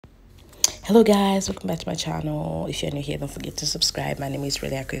Hello guys, welcome back to my channel. If you're new here, don't forget to subscribe. My name is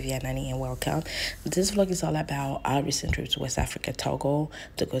really Nani and welcome. This vlog is all about our recent trip to West Africa, Togo,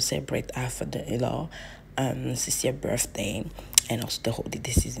 to go celebrate our father-in-law sister's birthday and also the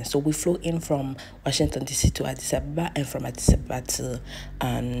holiday season. So we flew in from Washington DC to Addis Ababa and from Addis Ababa to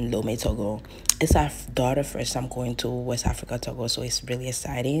Lome, Togo. It's our daughter's first time going to West Africa, Togo, so it's really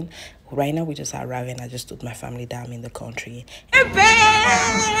exciting. Right now we just arriving. I just took my family down in the country. Pepe,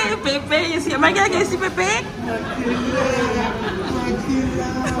 Pepe, is my guy can see Pepe?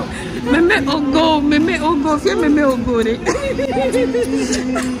 Meme Ogo, fie Meme Ogo re.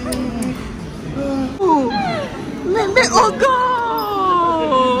 Meme Ogo.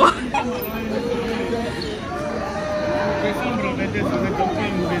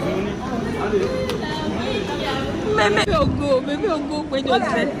 Meme Ogo, when you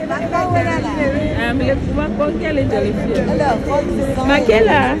said, le pouvoir pour quelle est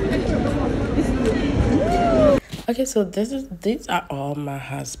Makela. Okay, so these are all my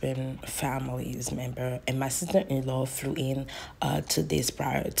husband family's member, and my sister-in-law flew in 2 days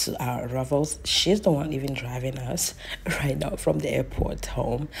prior to our arrivals. She's the one even driving us right now from the airport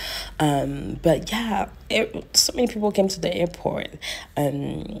home. But yeah, so many people came to the airport.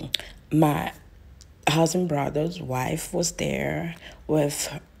 My husband brother's wife was there with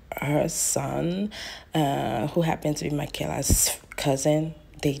her son, who happened to be Makela's cousin.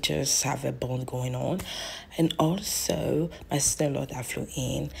 They just have a bond going on. And also my sister-in-law that flew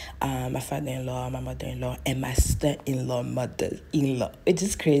in, my father-in-law, my mother-in-law, and my sister-in-law mother-in-law. It's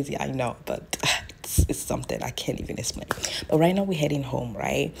just crazy, I know, but it's something I can't even explain. But right now we're heading home,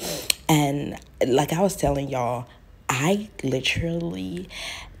 right? And like I was telling y'all, I literally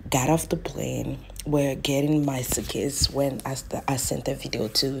got off the plane. We're getting my suitcase when I sent a video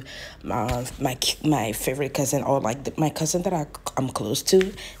to my favorite cousin, or like my cousin that I'm close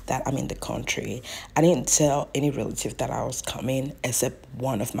to, that I'm in the country. I didn't tell any relative that I was coming except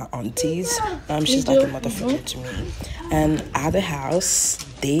one of my aunties. She's like a mother figure to me. And at the house,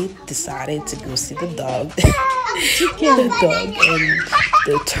 they decided to go see the dog, the dog and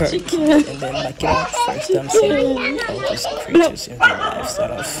the turkey, and then like first time seeing all those creatures in real life,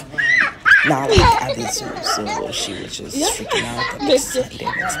 sort of. Not like I did too, so she was just freaking out and excited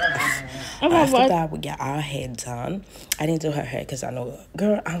and stuff. After that, we got our hair done. I didn't do her hair because I know,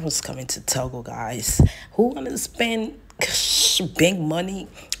 girl, I was coming to Togo, guys. Who wanted to spend big money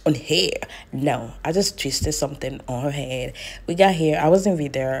on hair? No, I just twisted something on her head. We got here. I wasn't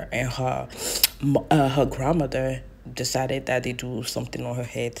even there, and her grandmother decided that they do something on her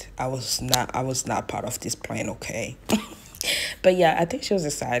head. I was not part of this plan, okay? But yeah, I think she was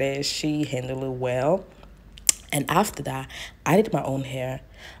excited. She handled it well. And after that, I did my own hair.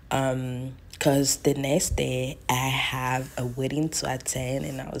 Because the next day, I have a wedding to attend.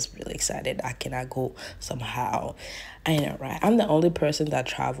 And I was really excited. I cannot go somehow. I know, right? I'm the only person that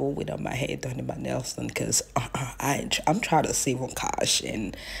travel without my hair done and my nails done. Because I'm trying to save on cash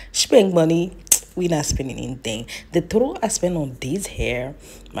and spend money. We're not spending anything. The total I spend on this hair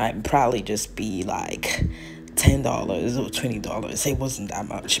might probably just be like $10 or $20. It wasn't that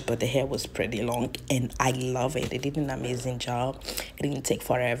much, but the hair was pretty long and I love it. They did an amazing job. It didn't take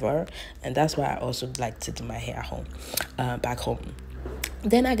forever, and that's why I also like to do my hair at home, back home.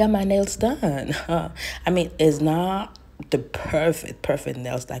 Then I got my nails done. I mean, it's not the perfect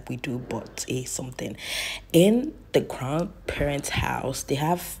nails like we do, but it's something. In the grandparents' house, they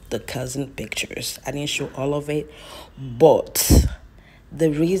have the cousin pictures. I didn't show all of it, but the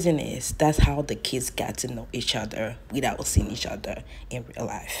reason is that's how the kids got to know each other without seeing each other in real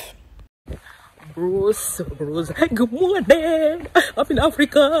life. Rose, good morning. Up in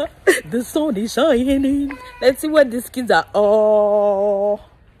Africa, the sun is shining. Let's see what these kids are all.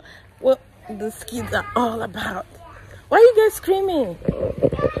 What these kids are all about. Why are you guys screaming?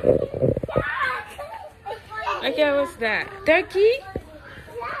 Okay, what's that? Turkey?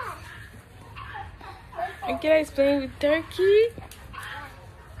 Makela is playing with turkey.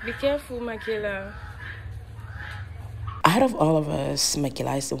 Be careful, Makela. Out of all of us,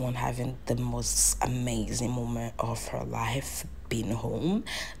 Makela is the one having the most amazing moment of her life, being home.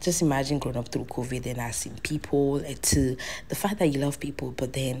 Just imagine growing up through COVID and not seeing people, to the fact that you love people,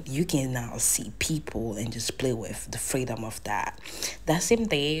 but then you can now see people and just play with the freedom of that. That same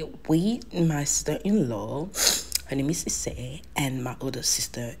day, my sister-in-law, her name is Ise, and my older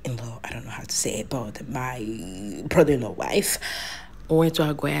sister-in-law, I don't know how to say it, but my brother-in-law wife, we went to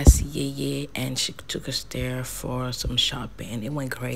our Heyyyyy, and she took us there for some shopping. It went great.